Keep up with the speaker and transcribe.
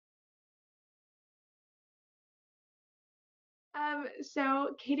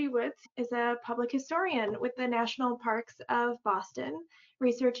So Katie Woods is a public historian with the National Parks of Boston,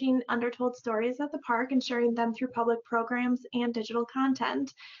 researching undertold stories at the park and sharing them through public programs and digital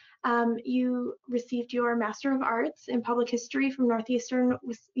content. You received your Master of Arts in Public History from Northeastern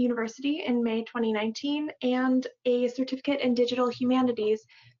University in May 2019 and a certificate in Digital Humanities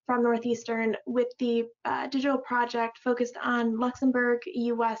from Northeastern with the digital project focused on Luxembourg,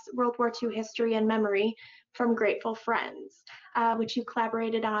 U.S. World War II history and memory from Grateful Friends, which you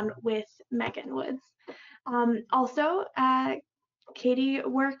collaborated on with Megan Woods. Also, Katie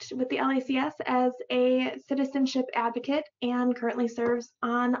worked with the LACS as a citizenship advocate and currently serves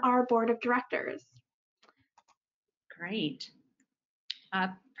on our board of directors. Great.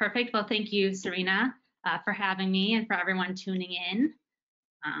 Perfect. Well, thank you, Serena, for having me and for everyone tuning in.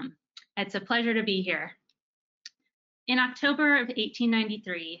 It's a pleasure to be here. In October of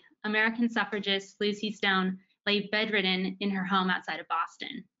 1893, American suffragist Lucy Stone lay bedridden in her home outside of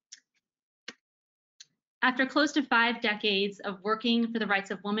Boston. After close to 5 decades of working for the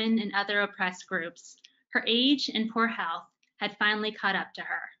rights of women and other oppressed groups, her age and poor health had finally caught up to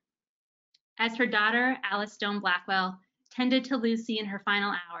her. As her daughter, Alice Stone Blackwell, tended to Lucy in her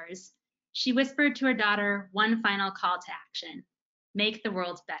final hours, she whispered to her daughter one final call to action: make the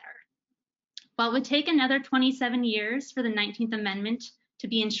world better. While it would take another 27 years for the 19th Amendment to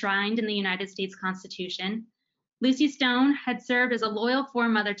be enshrined in the United States Constitution, Lucy Stone had served as a loyal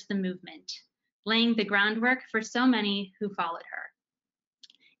foremother to the movement, laying the groundwork for so many who followed her.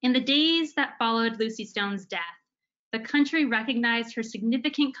 In the days that followed Lucy Stone's death, the country recognized her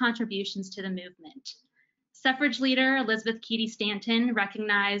significant contributions to the movement. Suffrage leader Elizabeth Cady Stanton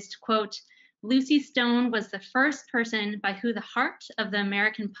recognized, quote, Lucy Stone was the first person by whom the heart of the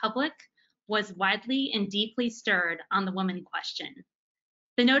American public was widely and deeply stirred on the woman question.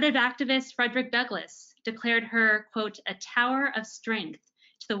 The noted activist Frederick Douglass declared her, quote, a tower of strength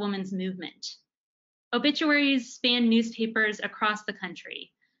to the women's movement. Obituaries spanned newspapers across the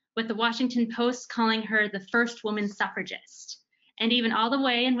country, with the Washington Post calling her the first woman suffragist. And even all the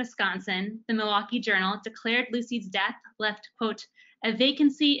way in Wisconsin, the Milwaukee Journal declared Lucy's death left, quote, a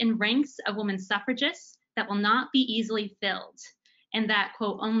vacancy in ranks of women suffragists that will not be easily filled, and that,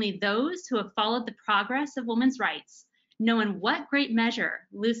 quote, only those who have followed the progress of women's rights know in what great measure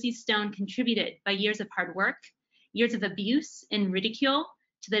Lucy Stone contributed by years of hard work, years of abuse and ridicule,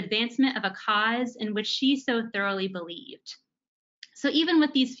 to the advancement of a cause in which she so thoroughly believed. So even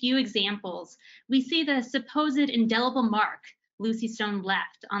with these few examples, we see the supposed indelible mark Lucy Stone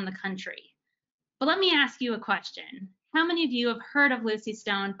left on the country. But let me ask you a question. How many of you have heard of Lucy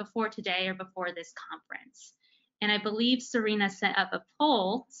Stone before today or before this conference? And I believe Serena set up a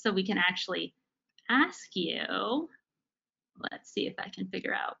poll so we can actually ask you. Let's see if I can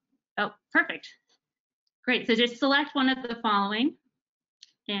figure out. Oh, perfect. Great. So just select one of the following.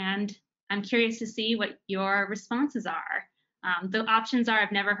 And I'm curious to see what your responses are. The options are: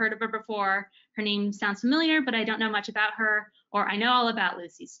 I've never heard of her before, her name sounds familiar, but I don't know much about her, or I know all about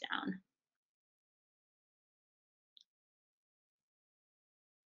Lucy Stone.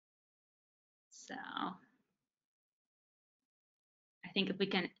 So I think if we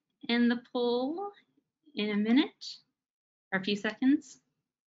can end the poll in a minute or a few seconds.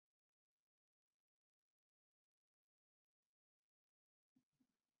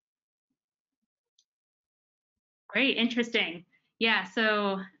 Great, interesting. Yeah,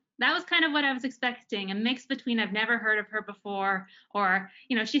 so that was kind of what I was expecting, a mix between I've never heard of her before, or,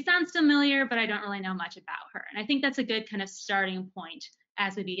 you know, she sounds familiar, but I don't really know much about her. And I think that's a good kind of starting point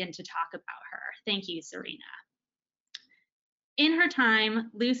as we begin to talk about her. Thank you, Serena. In her time,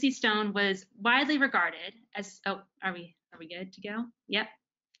 Lucy Stone was widely regarded as, oh, are we good to go? Yep.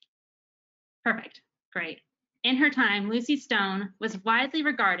 Perfect, great. In her time, Lucy Stone was widely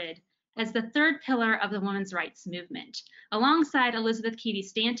regarded as the third pillar of the women's rights movement, alongside Elizabeth Cady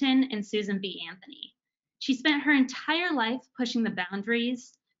Stanton and Susan B. Anthony. She spent her entire life pushing the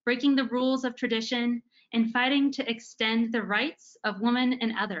boundaries, breaking the rules of tradition, and fighting to extend the rights of women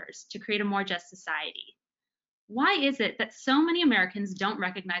and others to create a more just society. Why is it that so many Americans don't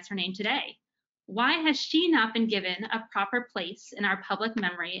recognize her name today? Why has she not been given a proper place in our public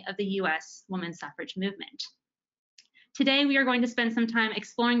memory of the U.S. women's suffrage movement? Today, we are going to spend some time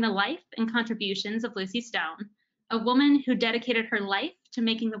exploring the life and contributions of Lucy Stone, a woman who dedicated her life to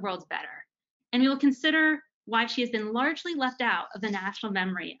making the world better. And we will consider why she has been largely left out of the national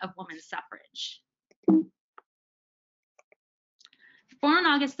memory of women's suffrage. Born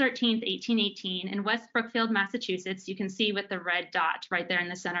August 13th, 1818 in West Brookfield, Massachusetts, you can see with the red dot right there in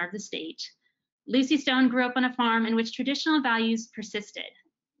the center of the state, Lucy Stone grew up on a farm in which traditional values persisted.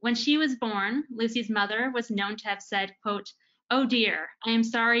 When she was born, Lucy's mother was known to have said, quote, "Oh dear, I am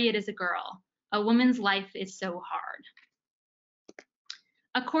sorry it is a girl. A woman's life is so hard."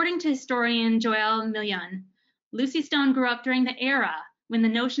 According to historian Joël Million, Lucy Stone grew up during the era when the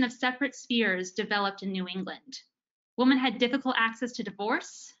notion of separate spheres developed in New England. Women had difficult access to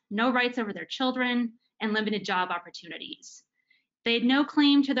divorce, no rights over their children, and limited job opportunities. They had no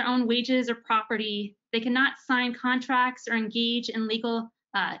claim to their own wages or property. They could not sign contracts or engage in legal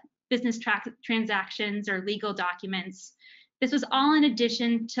business transactions or legal documents. This was all in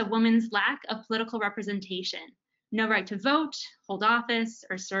addition to women's lack of political representation, no right to vote, hold office,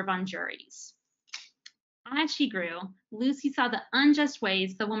 or serve on juries. As she grew, Lucy saw the unjust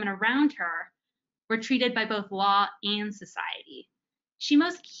ways the women around her were treated by both law and society. She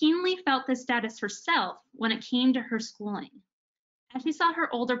most keenly felt this status herself when it came to her schooling. As she saw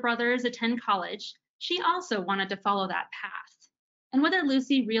her older brothers attend college, she also wanted to follow that path. And whether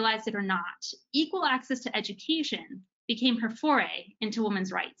Lucy realized it or not, equal access to education became her foray into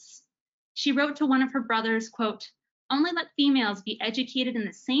women's rights. She wrote to one of her brothers, quote, "Only let females be educated in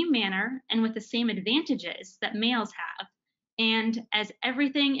the same manner and with the same advantages that males have, and as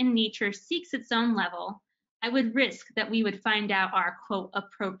everything in nature seeks its own level, I would risk that we would find out our, quote,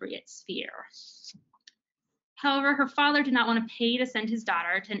 appropriate sphere." However, her father did not want to pay to send his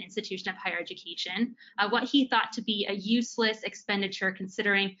daughter to an institution of higher education, what he thought to be a useless expenditure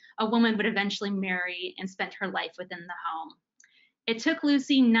considering a woman would eventually marry and spend her life within the home. It took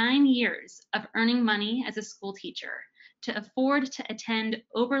Lucy 9 years of earning money as a school teacher to afford to attend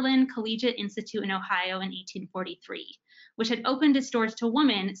Oberlin Collegiate Institute in Ohio in 1843, which had opened its doors to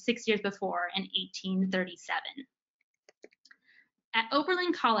women 6 years before in 1837. At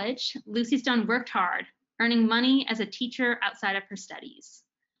Oberlin College, Lucy Stone worked hard, earning money as a teacher outside of her studies.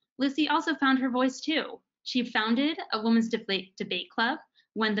 Lucy also found her voice too. She founded a women's debate club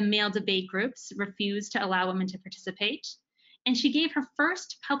when the male debate groups refused to allow women to participate, and she gave her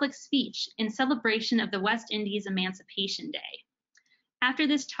first public speech in celebration of the West Indies Emancipation Day. After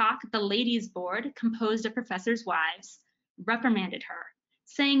this talk, the Ladies' Board, composed of professors' wives, reprimanded her,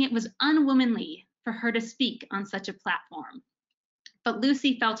 saying it was unwomanly for her to speak on such a platform. But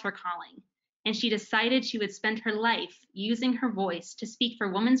Lucy felt her calling, and she decided she would spend her life using her voice to speak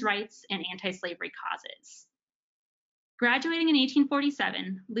for women's rights and anti-slavery causes. Graduating in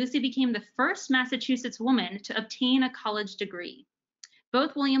 1847, Lucy became the first Massachusetts woman to obtain a college degree.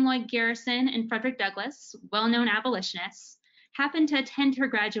 Both William Lloyd Garrison and Frederick Douglass, well-known abolitionists, happened to attend her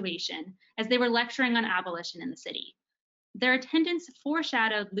graduation as they were lecturing on abolition in the city. Their attendance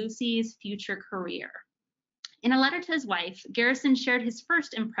foreshadowed Lucy's future career. In a letter to his wife, Garrison shared his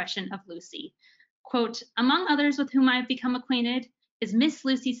first impression of Lucy. Quote, "Among others with whom I have become acquainted is Miss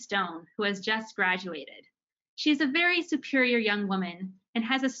Lucy Stone, who has just graduated. She is a very superior young woman and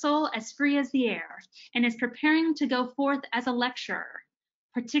has a soul as free as the air and is preparing to go forth as a lecturer,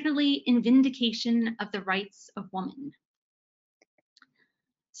 particularly in vindication of the rights of woman."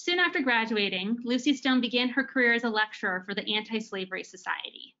 Soon after graduating, Lucy Stone began her career as a lecturer for the Anti-Slavery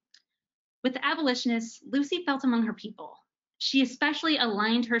Society. With the abolitionists, Lucy felt among her people. She especially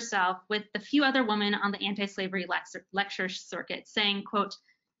aligned herself with the few other women on the anti-slavery lecture circuit, saying, quote,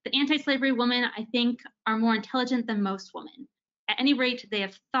 "The anti-slavery women, I think, are more intelligent than most women. At any rate, they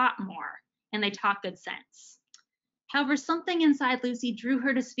have thought more, and they talk good sense." However, something inside Lucy drew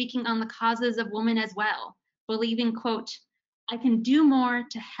her to speaking on the causes of women as well, believing, quote, "I can do more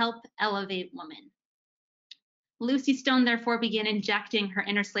to help elevate women." Lucy Stone therefore began injecting her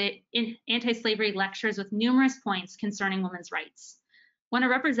anti-slavery lectures with numerous points concerning women's rights. When a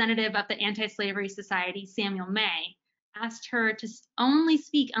representative of the Anti-Slavery Society, Samuel May, asked her to only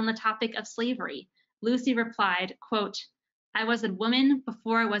speak on the topic of slavery, Lucy replied, quote, "I was a woman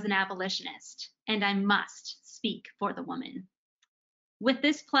before I was an abolitionist, and I must speak for the woman." With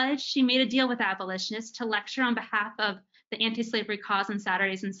this pledge, she made a deal with abolitionists to lecture on behalf of the anti-slavery cause on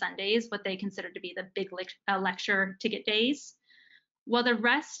Saturdays and Sundays, what they considered to be the big lecture ticket days, while the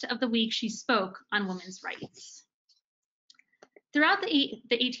rest of the week she spoke on women's rights. Throughout the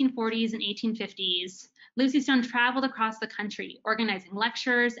 1840s and 1850s, Lucy Stone traveled across the country, organizing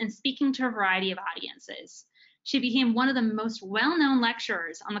lectures and speaking to a variety of audiences. She became one of the most well-known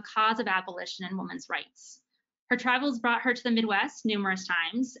lecturers on the cause of abolition and women's rights. Her travels brought her to the Midwest numerous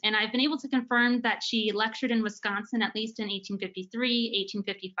times, and I've been able to confirm that she lectured in Wisconsin at least in 1853,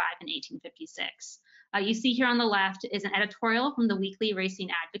 1855, and 1856. You see here on the left is an editorial from the Weekly Racine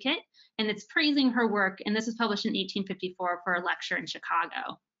Advocate, and it's praising her work, and this was published in 1854 for a lecture in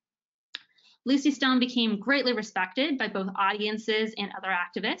Chicago. Lucy Stone became greatly respected by both audiences and other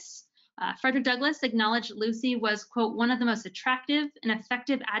activists. Frederick Douglass acknowledged Lucy was, quote, "one of the most attractive and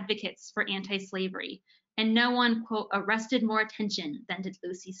effective advocates for anti-slavery," and no one, quote, arrested more attention than did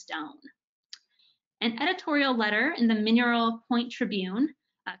Lucy Stone. An editorial letter in the Mineral Point Tribune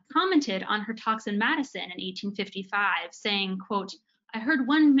commented on her talks in Madison in 1855, saying, quote, I heard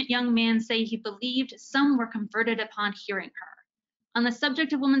one young man say he believed some were converted upon hearing her. On the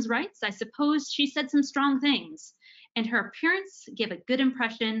subject of women's rights, I suppose she said some strong things, and her appearance gave a good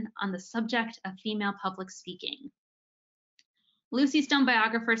impression on the subject of female public speaking. Lucy Stone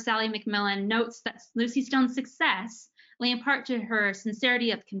biographer Sally McMillan notes that Lucy Stone's success lay in part to her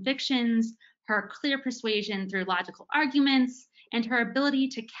sincerity of convictions, her clear persuasion through logical arguments, and her ability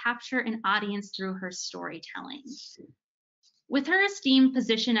to capture an audience through her storytelling. With her esteemed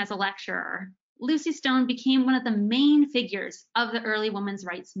position as a lecturer, Lucy Stone became one of the main figures of the early women's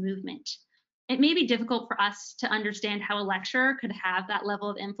rights movement. It may be difficult for us to understand how a lecturer could have that level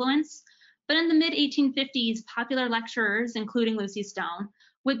of influence, but in the mid-1850s, popular lecturers, including Lucy Stone,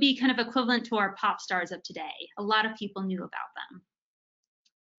 would be kind of equivalent to our pop stars of today. A lot of people knew about them.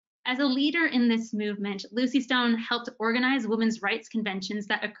 As a leader in this movement, Lucy Stone helped organize women's rights conventions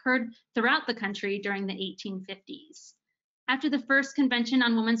that occurred throughout the country during the 1850s. After the first convention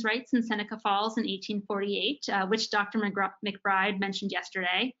on women's rights in Seneca Falls in 1848, which Dr. McBride mentioned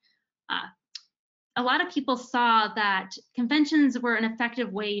yesterday, a lot of people saw that conventions were an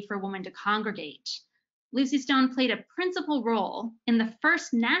effective way for women to congregate. Lucy Stone played a principal role in the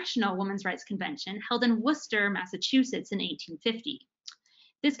first National Women's Rights Convention held in Worcester, Massachusetts in 1850.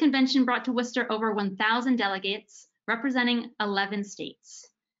 This convention brought to Worcester over 1,000 delegates representing 11 states.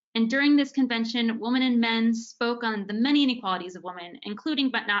 And during this convention, women and men spoke on the many inequalities of women,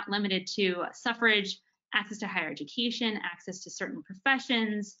 including but not limited to suffrage, access to higher education, access to certain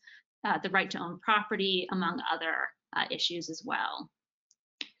professions, the right to own property, among other issues as well.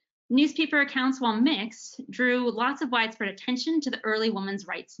 Newspaper accounts, while mixed, drew lots of widespread attention to the early women's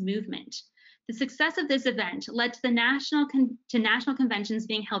rights movement. The success of this event led to national conventions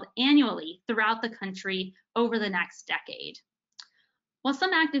being held annually throughout the country over the next decade. While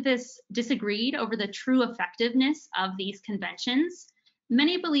some activists disagreed over the true effectiveness of these conventions,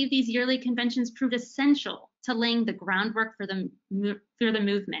 many believe these yearly conventions proved essential to laying the groundwork for the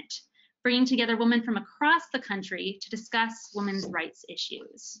movement, bringing together women from across the country to discuss women's rights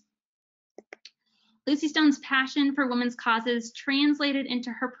issues. Lucy Stone's passion for women's causes translated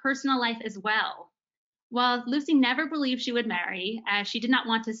into her personal life as well. While Lucy never believed she would marry, as she did not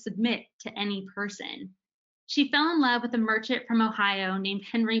want to submit to any person, she fell in love with a merchant from Ohio named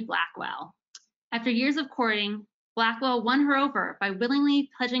Henry Blackwell. After years of courting, Blackwell won her over by willingly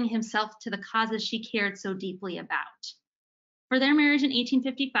pledging himself to the causes she cared so deeply about. For their marriage in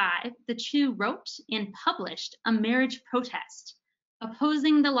 1855, the two wrote and published a marriage protest,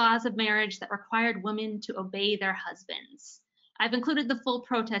 opposing the laws of marriage that required women to obey their husbands. I've included the full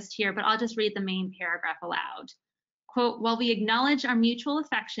protest here, but I'll just read the main paragraph aloud. Quote, while we acknowledge our mutual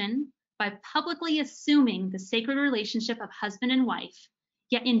affection by publicly assuming the sacred relationship of husband and wife,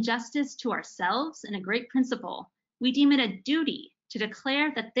 yet in justice to ourselves and a great principle, we deem it a duty to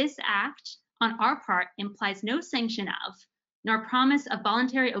declare that this act on our part implies no sanction of, nor promise of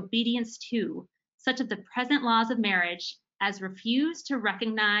voluntary obedience to, such of the present laws of marriage as refuse to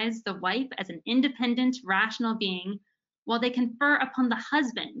recognize the wife as an independent, rational being, while they confer upon the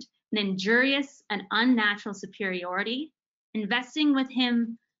husband an injurious and unnatural superiority, investing with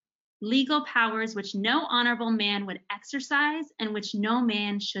him legal powers which no honorable man would exercise and which no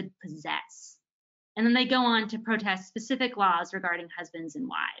man should possess. And then they go on to protest specific laws regarding husbands and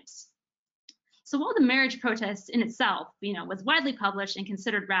wives. So while the marriage protest in itself, was widely published and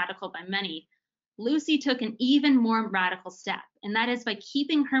considered radical by many, Lucy took an even more radical step, and that is by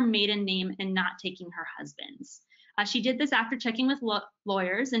keeping her maiden name and not taking her husband's. She did this after checking with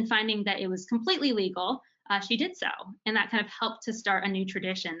lawyers and finding that it was completely legal. She did so, and that kind of helped to start a new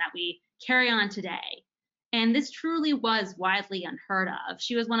tradition that we carry on today. And this truly was widely unheard of.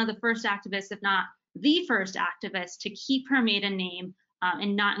 She was one of the first activists, if not the first activist, to keep her maiden name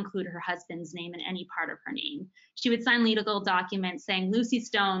and not include her husband's name in any part of her name. She would sign legal documents saying Lucy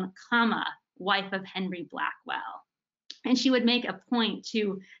Stone, comma, wife of Henry Blackwell. And she would make a point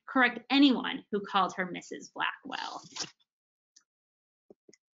to correct anyone who called her Mrs. Blackwell.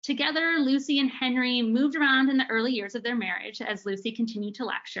 Together, Lucy and Henry moved around in the early years of their marriage as Lucy continued to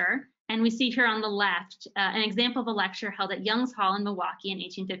lecture. And we see here on the left an example of a lecture held at Young's Hall in Milwaukee in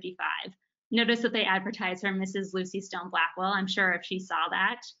 1855. Notice that they advertised her Mrs. Lucy Stone Blackwell. I'm sure if she saw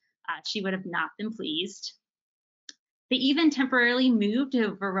that, she would have not been pleased. They even temporarily moved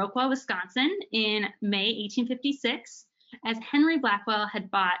to Viroqua, Wisconsin in May 1856, as Henry Blackwell had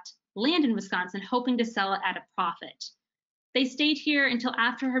bought land in Wisconsin, hoping to sell it at a profit. They stayed here until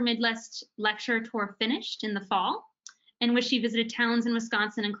after her Midwest lecture tour finished in the fall, in which she visited towns in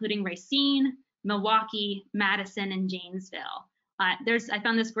Wisconsin, including Racine, Milwaukee, Madison, and Janesville. I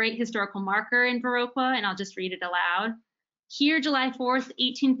found this great historical marker in Viroqua, and I'll just read it aloud. Here, July 4th,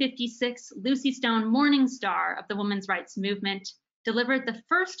 1856, Lucy Stone, Morning Star of the women's rights movement, delivered the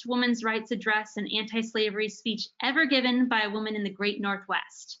first women's rights address and anti-slavery speech ever given by a woman in the Great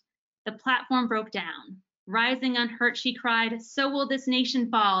Northwest. The platform broke down. Rising unhurt, she cried, "So will this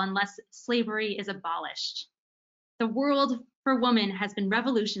nation fall unless slavery is abolished." The world for women has been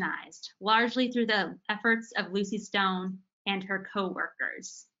revolutionized, largely through the efforts of Lucy Stone and her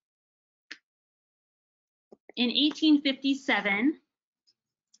co-workers. In 1857,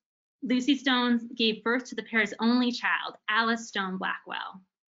 Lucy Stone gave birth to the pair's only child, Alice Stone Blackwell.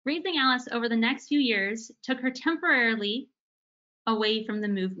 Raising Alice over the next few years took her temporarily away from the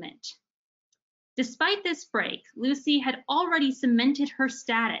movement. Despite this break, Lucy had already cemented her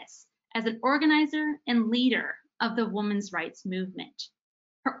status as an organizer and leader of the women's rights movement.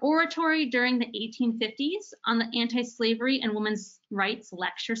 Her oratory during the 1850s on the anti-slavery and women's rights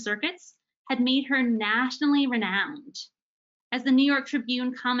lecture circuits had made her nationally renowned. As the New York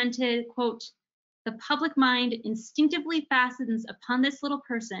Tribune commented, quote, "The public mind instinctively fastens upon this little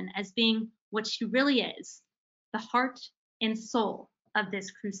person as being what she really is, the heart and soul of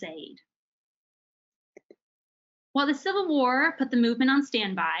this crusade." While the Civil War put the movement on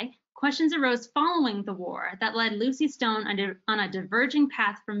standby, questions arose following the war that led Lucy Stone on a diverging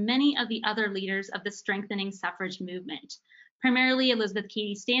path from many of the other leaders of the strengthening suffrage movement, primarily Elizabeth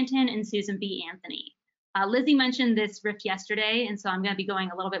Cady Stanton and Susan B. Anthony. Lizzie mentioned this rift yesterday, and so I'm going to be going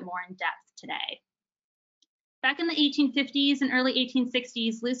a little bit more in depth today. Back in the 1850s and early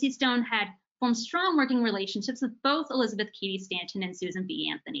 1860s, Lucy Stone had formed strong working relationships with both Elizabeth Cady Stanton and Susan B.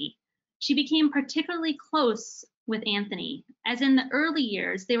 Anthony. She became particularly close with Anthony, as in the early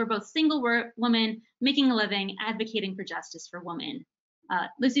years, they were both single women making a living, advocating for justice for women.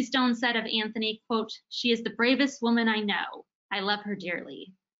 Lucy Stone said of Anthony, quote, "She is the bravest woman I know. I love her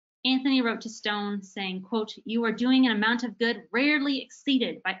dearly." Anthony wrote to Stone saying, quote, "You are doing an amount of good rarely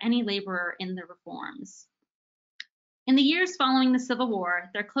exceeded by any laborer in the reforms." In the years following the Civil War,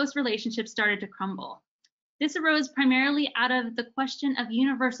 their close relationship started to crumble. This arose primarily out of the question of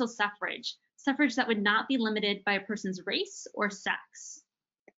universal suffrage that would not be limited by a person's race or sex.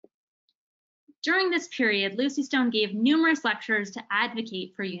 During this period, Lucy Stone gave numerous lectures to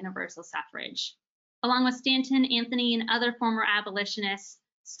advocate for universal suffrage. Along with Stanton, Anthony, and other former abolitionists,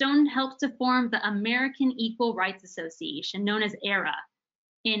 Stone helped to form the American Equal Rights Association, known as ERA,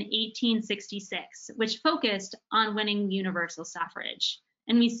 in 1866, which focused on winning universal suffrage.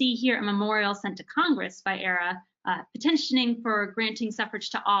 And we see here a memorial sent to Congress by ERA petitioning for granting suffrage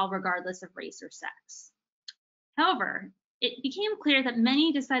to all regardless of race or sex. However, it became clear that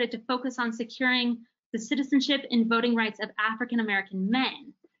many decided to focus on securing the citizenship and voting rights of African American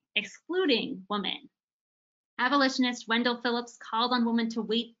men, excluding women. Abolitionist Wendell Phillips called on women to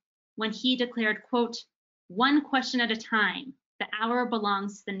wait when he declared, quote, "One question at a time, the hour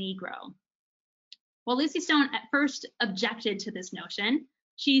belongs to the Negro." While Lucy Stone at first objected to this notion,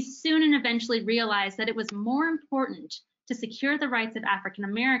 she soon and eventually realized that it was more important to secure the rights of African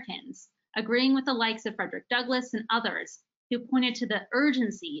Americans, agreeing with the likes of Frederick Douglass and others who pointed to the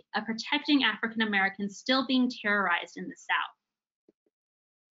urgency of protecting African Americans still being terrorized in the South.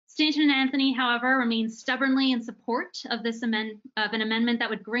 Stanton and Anthony, however, remained stubbornly in support of an amendment that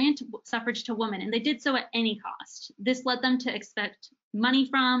would grant suffrage to women, and they did so at any cost. This led them to expect money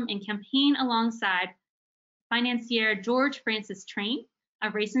from and campaign alongside financier George Francis Train, a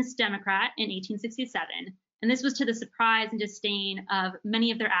racist Democrat, in 1867, and this was to the surprise and disdain of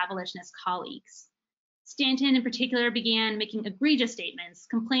many of their abolitionist colleagues. Stanton, in particular, began making egregious statements,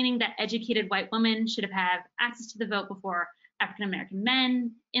 complaining that educated white women should have access to the vote before African American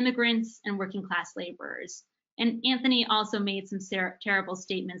men, immigrants, and working class laborers. And Anthony also made some terrible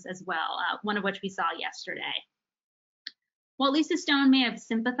statements as well, one of which we saw yesterday. While Lucy Stone may have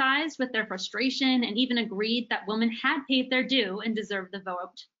sympathized with their frustration and even agreed that women had paid their due and deserved the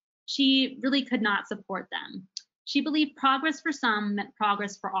vote, she really could not support them. She believed progress for some meant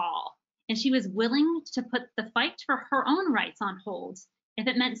progress for all, and she was willing to put the fight for her own rights on hold if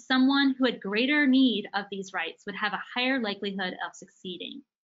it meant someone who had greater need of these rights would have a higher likelihood of succeeding.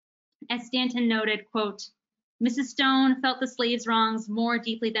 As Stanton noted, quote, "Mrs. Stone felt the slaves' wrongs more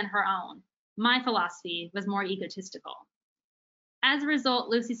deeply than her own. My philosophy was more egotistical." As a result,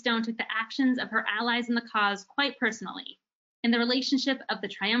 Lucy Stone took the actions of her allies in the cause quite personally, and the relationship of the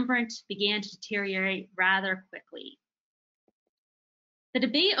triumvirate began to deteriorate rather quickly. The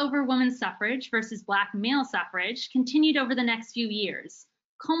debate over women's suffrage versus Black male suffrage continued over the next few years,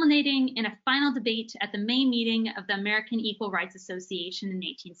 culminating in a final debate at the May meeting of the American Equal Rights Association in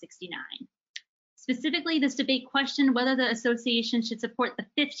 1869. Specifically, this debate questioned whether the association should support the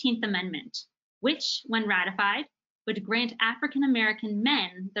 15th Amendment, which, when ratified, would grant African American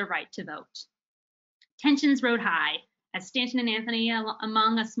men the right to vote. Tensions rode high as Stanton and Anthony,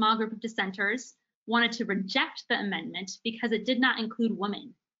 among a small group of dissenters, wanted to reject the amendment because it did not include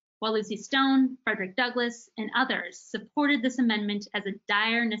women, while Lucy Stone, Frederick Douglass, and others supported this amendment as a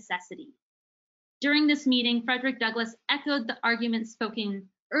dire necessity. During this meeting, Frederick Douglass echoed the argument spoken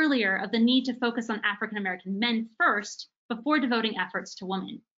earlier of the need to focus on African American men first before devoting efforts to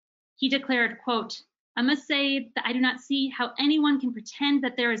women. He declared, quote, "I must say that I do not see how anyone can pretend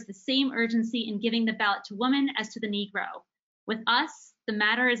that there is the same urgency in giving the ballot to women as to the Negro. With us, the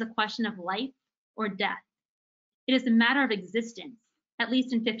matter is a question of life or death. It is a matter of existence, at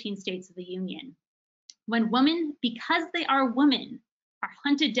least in 15 states of the Union. When women, because they are women, are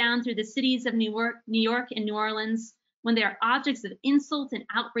hunted down through the cities of New York and New Orleans, when they are objects of insult and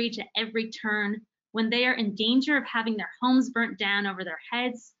outrage at every turn, when they are in danger of having their homes burnt down over their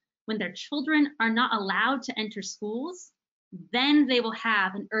heads, when their children are not allowed to enter schools, then they will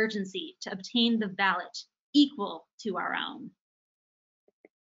have an urgency to obtain the ballot equal to our own."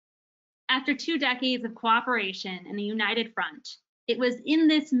 After 2 decades of cooperation and a united front, it was in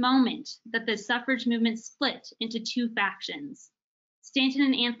this moment that the suffrage movement split into 2 factions. Stanton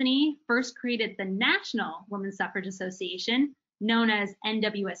and Anthony first created the National Women's Suffrage Association, known as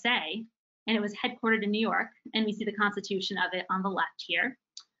NWSA, and it was headquartered in New York, and we see the constitution of it on the left here.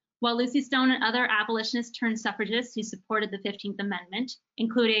 While Lucy Stone and other abolitionists turned suffragists who supported the 15th Amendment,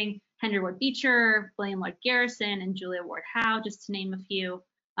 including Henry Ward Beecher, William Lloyd Garrison, and Julia Ward Howe, just to name a few,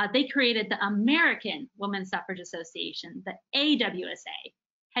 they created the American Women's Suffrage Association, the AWSA,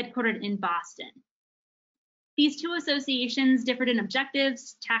 headquartered in Boston. These 2 associations differed in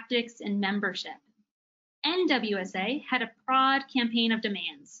objectives, tactics, and membership. NWSA had a broad campaign of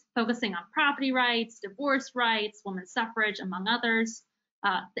demands, focusing on property rights, divorce rights, women's suffrage, among others.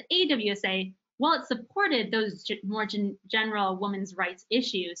 The AWSA, while it supported those more general women's rights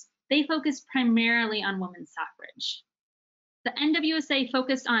issues, they focused primarily on women's suffrage. The NWSA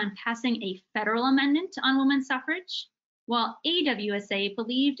focused on passing a federal amendment on women's suffrage, while AWSA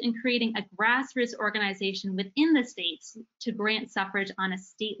believed in creating a grassroots organization within the states to grant suffrage on a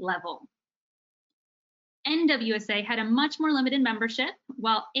state level. NWSA had a much more limited membership,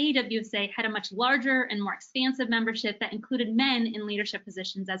 while AWSA had a much larger and more expansive membership that included men in leadership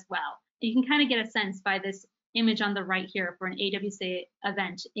positions as well. You can kind of get a sense by this image on the right here for an AWSA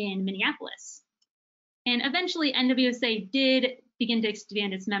event in Minneapolis. And eventually, NWSA did begin to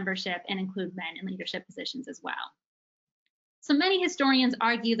expand its membership and include men in leadership positions as well. So many historians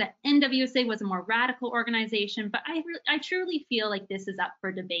argue that NWSA was a more radical organization, but I truly feel like this is up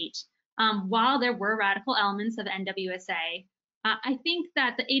for debate. While there were radical elements of NWSA, I think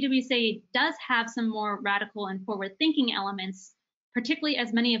that the AWSA does have some more radical and forward-thinking elements, particularly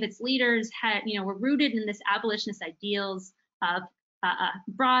as many of its leaders were rooted in this abolitionist ideals of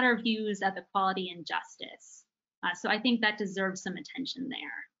broader views of equality and justice. So I think that deserves some attention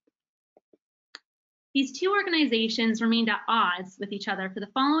there. These 2 organizations remained at odds with each other for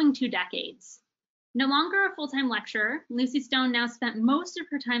the following 2 decades. No longer a full-time lecturer, Lucy Stone now spent most of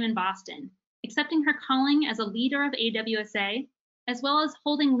her time in Boston, accepting her calling as a leader of AWSA, as well as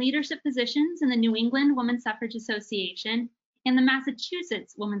holding leadership positions in the New England Women's Suffrage Association and the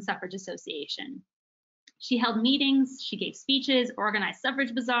Massachusetts Women's Suffrage Association. She held meetings, she gave speeches, organized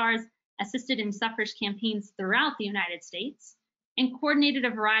suffrage bazaars, assisted in suffrage campaigns throughout the United States, and coordinated a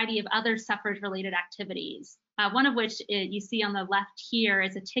variety of other suffrage-related activities, one of which you see on the left here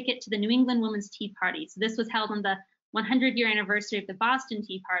is a ticket to the New England Women's Tea Party. So this was held on the 100-year anniversary of the Boston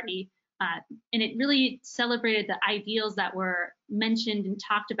Tea Party, and it really celebrated the ideals that were mentioned and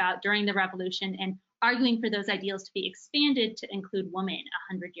talked about during the Revolution and arguing for those ideals to be expanded to include women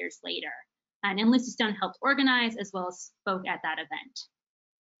 100 years later. And Lucy Stone helped organize as well as spoke at that event.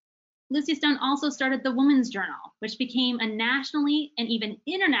 Lucy Stone also started the Woman's Journal, which became a nationally and even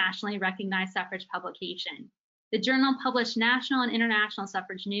internationally recognized suffrage publication. The journal published national and international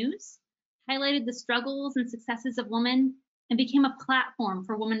suffrage news, highlighted the struggles and successes of women, and became a platform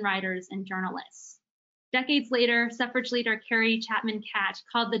for women writers and journalists. Decades later, suffrage leader Carrie Chapman Catt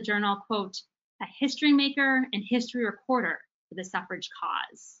called the journal, quote, "a history maker and history recorder for the suffrage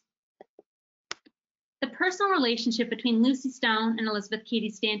cause." The personal relationship between Lucy Stone and Elizabeth Cady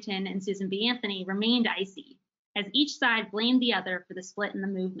Stanton and Susan B. Anthony remained icy, as each side blamed the other for the split in the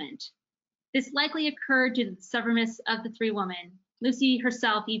movement. This likely occurred due to the stubbornness of the 3 women, Lucy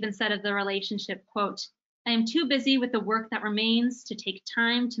herself even said of the relationship, quote, "I am too busy with the work that remains to take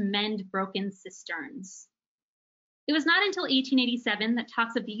time to mend broken cisterns." It was not until 1887 that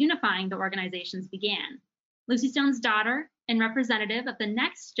talks of unifying the organizations began. Lucy Stone's daughter and representative of the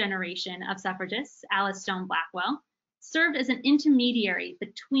next generation of suffragists, Alice Stone Blackwell, served as an intermediary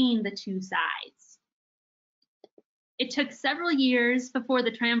between the two sides. It took several years before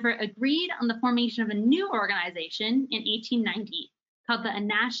the triumvirate agreed on the formation of a new organization in 1890 called the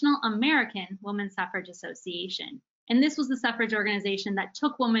National American Woman Suffrage Association. And this was the suffrage organization that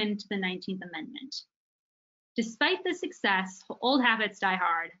took women to the 19th Amendment. Despite this success, old habits die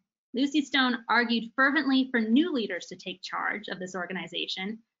hard. Lucy Stone argued fervently for new leaders to take charge of this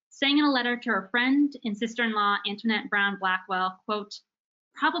organization, saying in a letter to her friend and sister-in-law, Antoinette Brown Blackwell, quote,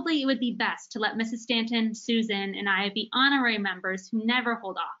 "Probably it would be best to let Mrs. Stanton, Susan, and I be honorary members who never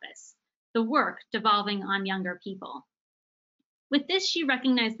hold office, the work devolving on younger people." With this, she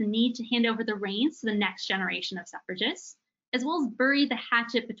recognized the need to hand over the reins to the next generation of suffragists, as well as bury the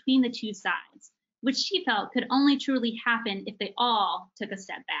hatchet between the two sides, which she felt could only truly happen if they all took a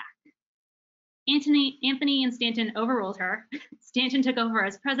step back. Anthony and Stanton overruled her. Stanton took over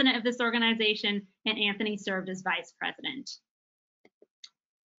as president of this organization, and Anthony served as vice president.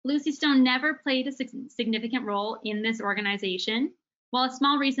 Lucy Stone never played a significant role in this organization. While a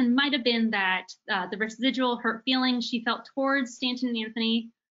small reason might have been that the residual hurt feelings she felt towards Stanton and Anthony,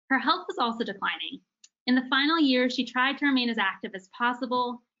 her health was also declining. In the final years, she tried to remain as active as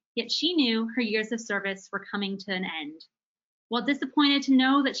possible, yet she knew her years of service were coming to an end. While disappointed to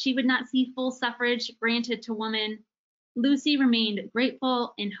know that she would not see full suffrage granted to women, Lucy remained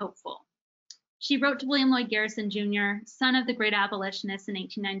grateful and hopeful. She wrote to William Lloyd Garrison Jr., son of the great abolitionist, in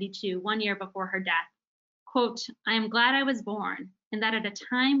 1892, 1 year before her death, quote, "I am glad I was born, and that at a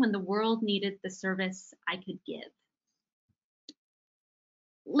time when the world needed the service I could give."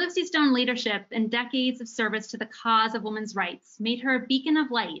 Lucy Stone leadership and decades of service to the cause of women's rights made her a beacon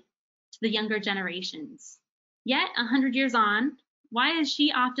of light to the younger generations. Yet, 100 years on, why is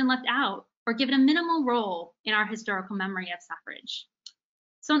she often left out or given a minimal role in our historical memory of suffrage?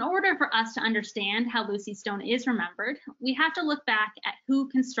 So in order for us to understand how Lucy Stone is remembered, we have to look back at who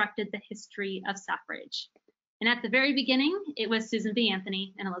constructed the history of suffrage. And at the very beginning, it was Susan B.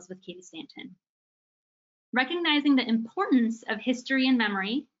 Anthony and Elizabeth Cady Stanton. Recognizing the importance of history and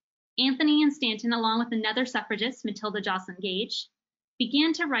memory, Anthony and Stanton, along with another suffragist, Matilda Joslyn Gage,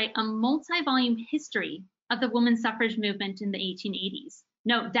 began to write a multi-volume history of the women's suffrage movement in the 1880s,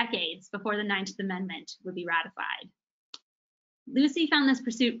 decades before the 19th Amendment would be ratified. Lucy found this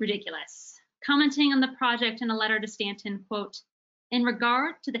pursuit ridiculous, commenting on the project in a letter to Stanton, quote, "In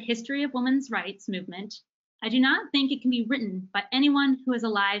regard to the history of women's rights movement, I do not think it can be written by anyone who is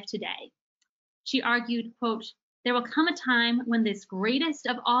alive today." She argued, quote, "There will come a time when this greatest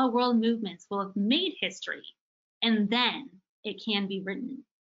of all world movements will have made history, and then it can be written."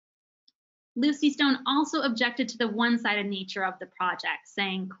 Lucy Stone also objected to the one-sided nature of the project,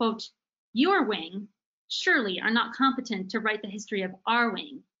 saying, quote, "Your wing surely are not competent to write the history of our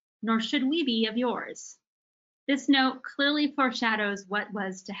wing, nor should we be of yours." This note clearly foreshadows what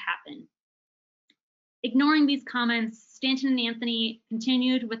was to happen. Ignoring these comments, Stanton and Anthony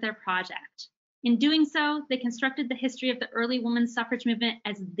continued with their project. In doing so, they constructed the history of the early women's suffrage movement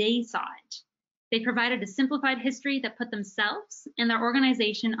as they saw it. They provided a simplified history that put themselves and their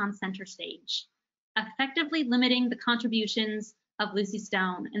organization on center stage, effectively limiting the contributions of Lucy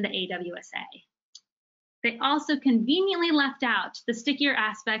Stone and the AWSA. They also conveniently left out the stickier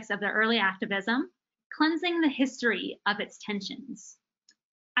aspects of their early activism, cleansing the history of its tensions.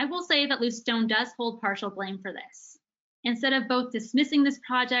 I will say that Lucy Stone does hold partial blame for this. Instead of both dismissing this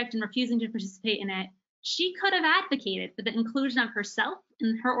project and refusing to participate in it, she could have advocated for the inclusion of herself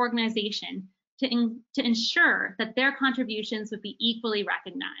and her organization to ensure that their contributions would be equally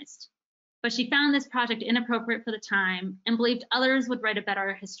recognized. But she found this project inappropriate for the time and believed others would write a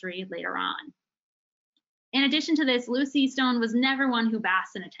better history later on. In addition to this, Lucy Stone was never one who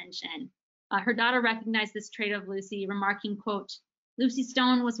basked in attention. Her daughter recognized this trait of Lucy, remarking, quote, "Lucy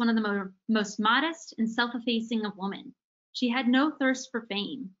Stone was one of the most modest and self-effacing of women. She had no thirst for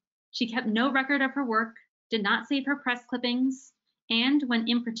fame. She kept no record of her work, did not save her press clippings, and when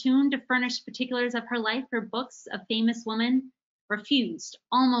importuned to furnish particulars of her life or books of famous women, refused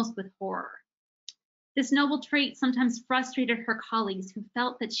almost with horror." This noble trait sometimes frustrated her colleagues who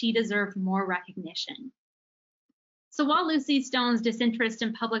felt that she deserved more recognition. So while Lucy Stone's disinterest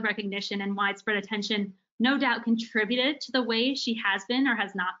in public recognition and widespread attention no doubt contributed to the way she has been or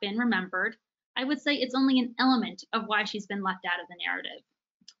has not been remembered, I would say it's only an element of why she's been left out of the narrative.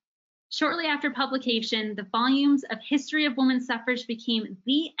 Shortly after publication, the volumes of History of Women's Suffrage became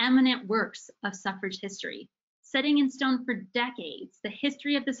the eminent works of suffrage history, setting in stone for decades the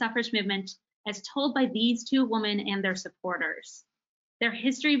history of the suffrage movement as told by these two women and their supporters. Their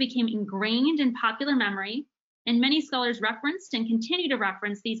history became ingrained in popular memory, and many scholars referenced and continue to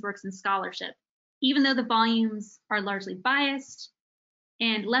reference these works in scholarship, even though the volumes are largely biased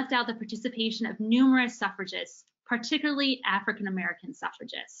and left out the participation of numerous suffragists, particularly African American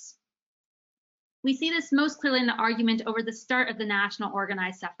suffragists. We see this most clearly in the argument over the start of the national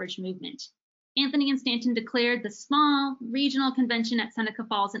organized suffrage movement. Anthony and Stanton declared the small regional convention at Seneca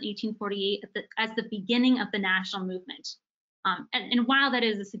Falls in 1848 as the beginning of the national movement. And while that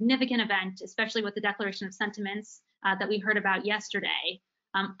is a significant event, especially with the Declaration of Sentiments that we heard about yesterday,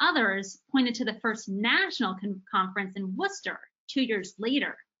 others pointed to the first national conference in Worcester 2 years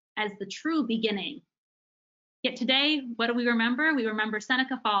later as the true beginning. Yet today, what do we remember? We remember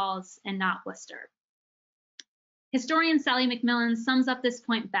Seneca Falls and not Worcester. Historian Sally McMillan sums up this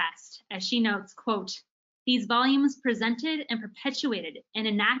point best as she notes, quote, "These volumes presented and perpetuated an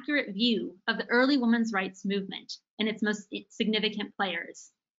inaccurate view of the early women's rights movement and its most significant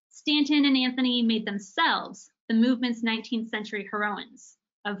players. Stanton and Anthony made themselves the movement's 19th century heroines,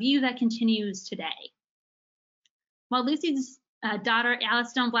 a view that continues today." While Lucy's daughter, Alice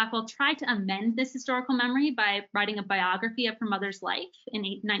Stone Blackwell, tried to amend this historical memory by writing a biography of her mother's life in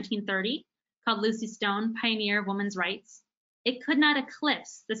 1930 called Lucy Stone, Pioneer of Women's Rights, it could not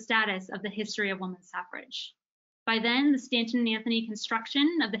eclipse the status of the history of women's suffrage. By then, the Stanton and Anthony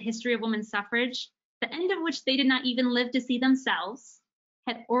construction of the history of women's suffrage, the end of which they did not even live to see themselves,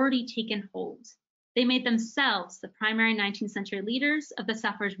 had already taken hold. They made themselves the primary 19th century leaders of the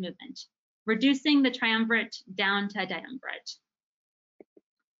suffrage movement, reducing the triumvirate down to a triumvirate.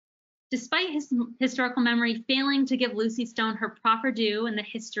 Despite his historical memory failing to give Lucy Stone her proper due in the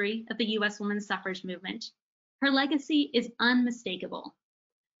history of the U.S. women's suffrage movement, her legacy is unmistakable.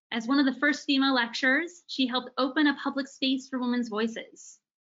 As one of the first female lecturers, she helped open a public space for women's voices.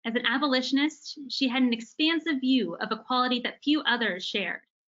 As an abolitionist, she had an expansive view of equality that few others shared.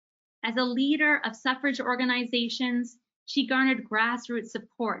 As a leader of suffrage organizations, she garnered grassroots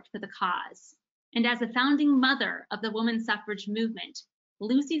support for the cause. And as a founding mother of the women's suffrage movement,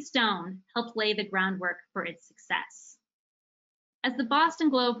 Lucy Stone helped lay the groundwork for its success. As the Boston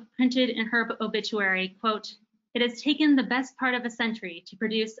Globe printed in her obituary, quote, "It has taken the best part of a century to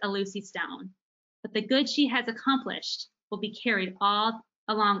produce a Lucy Stone, but the good she has accomplished will be carried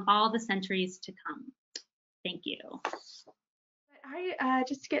along all the centuries to come." Thank you.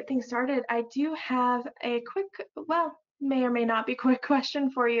 Just to get things started, I do have a quick, well, may or may not be quick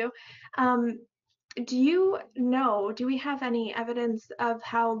question for you. Do we have any evidence of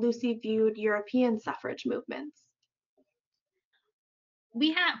how Lucy viewed European suffrage movements?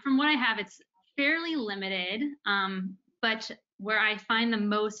 From what I have, it's fairly limited, but where I find the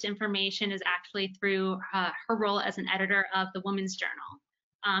most information is actually through her role as an editor of the Women's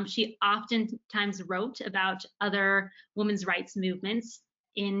Journal. She oftentimes wrote about other women's rights movements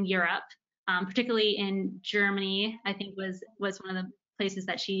in Europe, particularly in Germany, I think was one of the places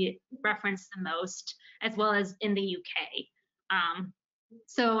that she referenced the most, as well as in the UK.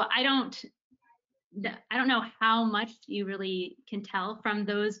 So I don't know how much you really can tell from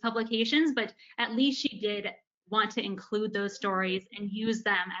those publications, but at least she did want to include those stories and use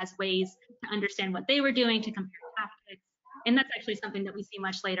them as ways to understand what they were doing, to compare tactics. And that's actually something that we see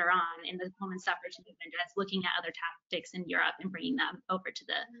much later on in the women's suffrage movement, as looking at other tactics in Europe and bringing them over to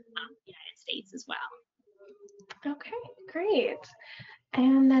the United States as well. Okay, great.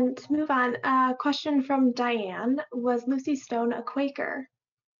 And then to move on, a question from Diane: was Lucy Stone a Quaker?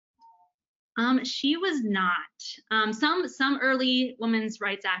 She was not. Some early women's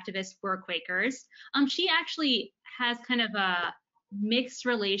rights activists were Quakers. She actually has kind of a mixed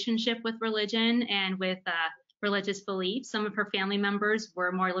relationship with religion and with religious beliefs. Some of her family members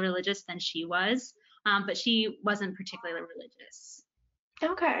were more religious than she was, but she wasn't particularly religious.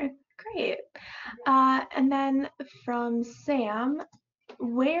 Okay, great. And then from Sam,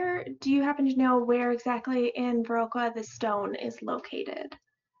 do you happen to know where exactly in Baroka the stone is located?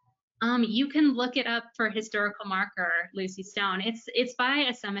 You can look it up for historical marker, Lucy Stone. It's by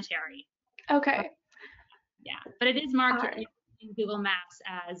a cemetery. Okay. Yeah, but it is marked in Google Maps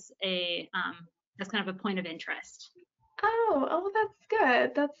as kind of a point of interest. Oh, that's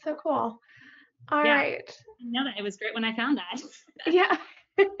good. That's so cool. All right. I know that. It was great when I found that. Yeah.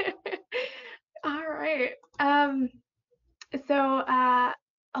 All right. So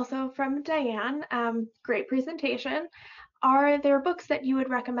also from Diane, great presentation. Are there books that you would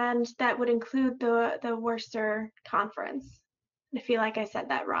recommend that would include the Worcester conference? I feel like I said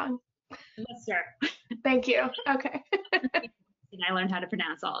that wrong. Worcester. Thank you. Okay. And I learned how to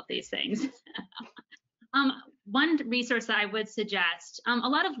pronounce all of these things. One resource that I would suggest, a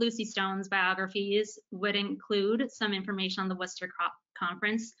lot of Lucy Stone's biographies would include some information on the Worcester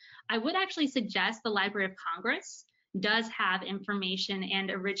Conference. I would actually suggest the Library of Congress does have information and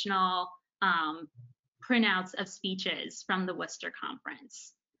original printouts of speeches from the Worcester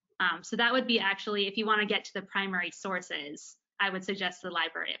Conference. So that would be actually, if you want to get to the primary sources, I would suggest the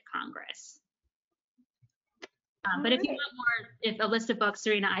Library of Congress. But if you want more, if a list of books,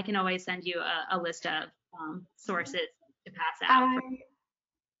 Serena, I can always send you a list of sources to pass out.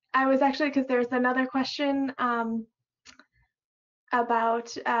 I was actually, because there's another question about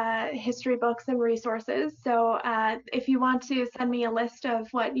history books and resources. So if you want to send me a list of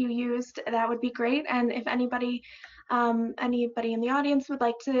what you used, that would be great. And if anybody in the audience would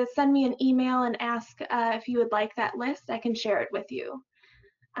like to send me an email and ask if you would like that list, I can share it with you.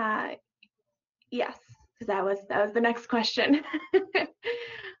 Yes, because that was the next question.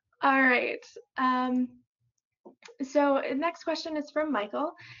 All right. So next question is from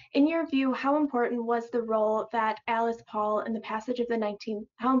Michael. In your view, how important was the role that Alice Paul in the passage of the 19th?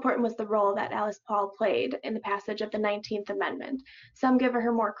 How important was the role that Alice Paul played in the passage of the 19th Amendment? Some give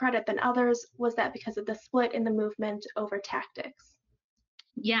her more credit than others. Was that because of the split in the movement over tactics?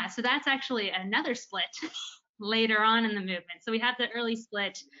 Yeah, so that's actually another split later on in the movement. So we have the early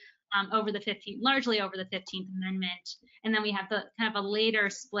split over the 15th, largely over the 15th Amendment. And then we have the kind of a later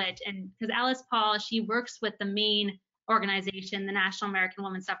split. And because Alice Paul, she works with the main organization, the National American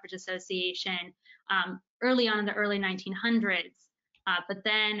Woman Suffrage Association, early on in the early 1900s. But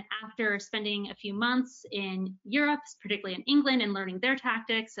then after spending a few months in Europe, particularly in England, and learning their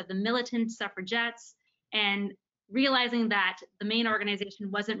tactics of the militant suffragettes, and realizing that the main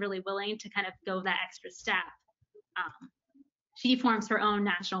organization wasn't really willing to kind of go that extra step, she forms her own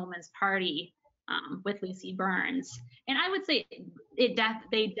National Women's Party with Lucy Burns. And I would say they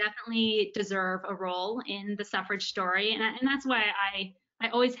definitely deserve a role in the suffrage story. And that's why I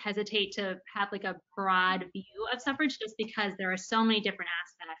always hesitate to have like a broad view of suffrage, just because there are so many different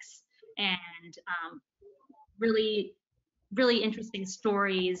aspects and really, really interesting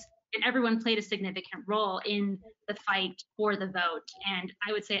stories. And everyone played a significant role in the fight for the vote. And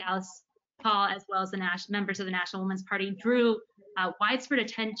I would say Alice Paul, as well as the members of the National Women's Party, drew widespread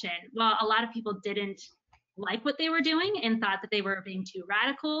attention. While a lot of people didn't like what they were doing and thought that they were being too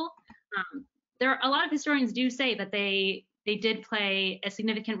radical, a lot of historians do say that they did play a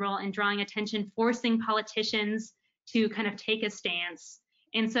significant role in drawing attention, forcing politicians to kind of take a stance.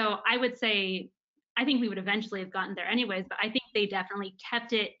 And so I would say, I think we would eventually have gotten there anyways, but I think they definitely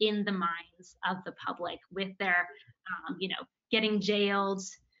kept it in the minds of the public with their, getting jailed,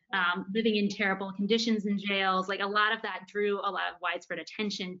 living in terrible conditions in jails. Like a lot of that drew a lot of widespread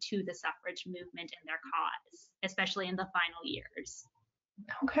attention to the suffrage movement and their cause, especially in the final years.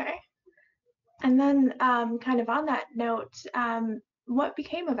 Okay. And then kind of on that note, what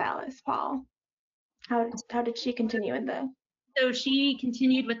became of Alice Paul? How did she continue in the... So she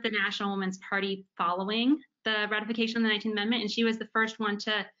continued with the National Women's Party following the ratification of the 19th Amendment, and she was the first one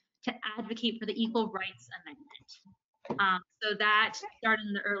to advocate for the Equal Rights Amendment. So that started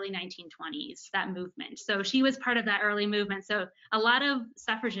in the early 1920s, that movement. So she was part of that early movement. So a lot of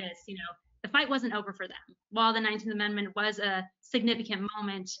suffragists, the fight wasn't over for them. While the 19th Amendment was a significant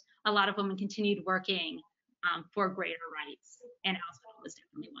moment, a lot of women continued working for greater rights, and Alice Paul was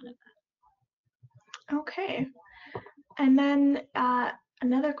definitely one of them. Okay. And then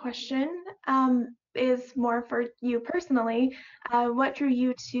another question is more for you personally. What drew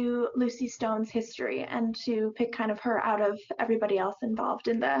you to Lucy Stone's history and to pick kind of her out of everybody else involved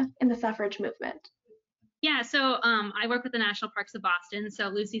in the suffrage movement? Yeah, so I work with the National Parks of Boston. So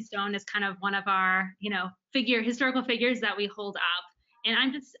Lucy Stone is kind of one of our, historical figures that we hold up. And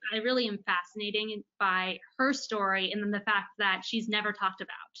I really am fascinated by her story, and then the fact that she's never talked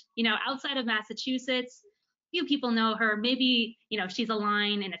about. Outside of Massachusetts, few people know her. Maybe, she's a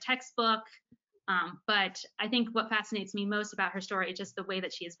line in a textbook. But I think what fascinates me most about her story is just the way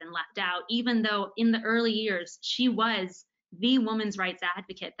that she has been left out, even though in the early years, she was the women's rights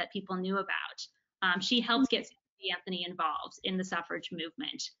advocate that people knew about. She helped get Anthony involved in the suffrage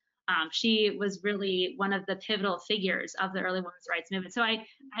movement. She was really one of the pivotal figures of the early women's rights movement. So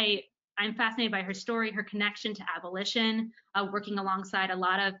I'm fascinated by her story, her connection to abolition, working alongside a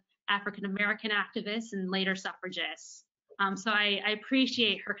lot of African-American activists and later suffragists. So I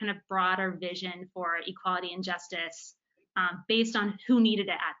appreciate her kind of broader vision for equality and justice based on who needed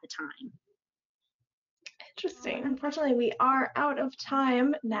it at the time. Interesting. Unfortunately, we are out of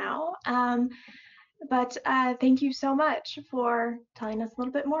time now. But thank you so much for telling us a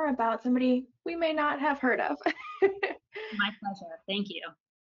little bit more about somebody we may not have heard of. My pleasure. Thank you.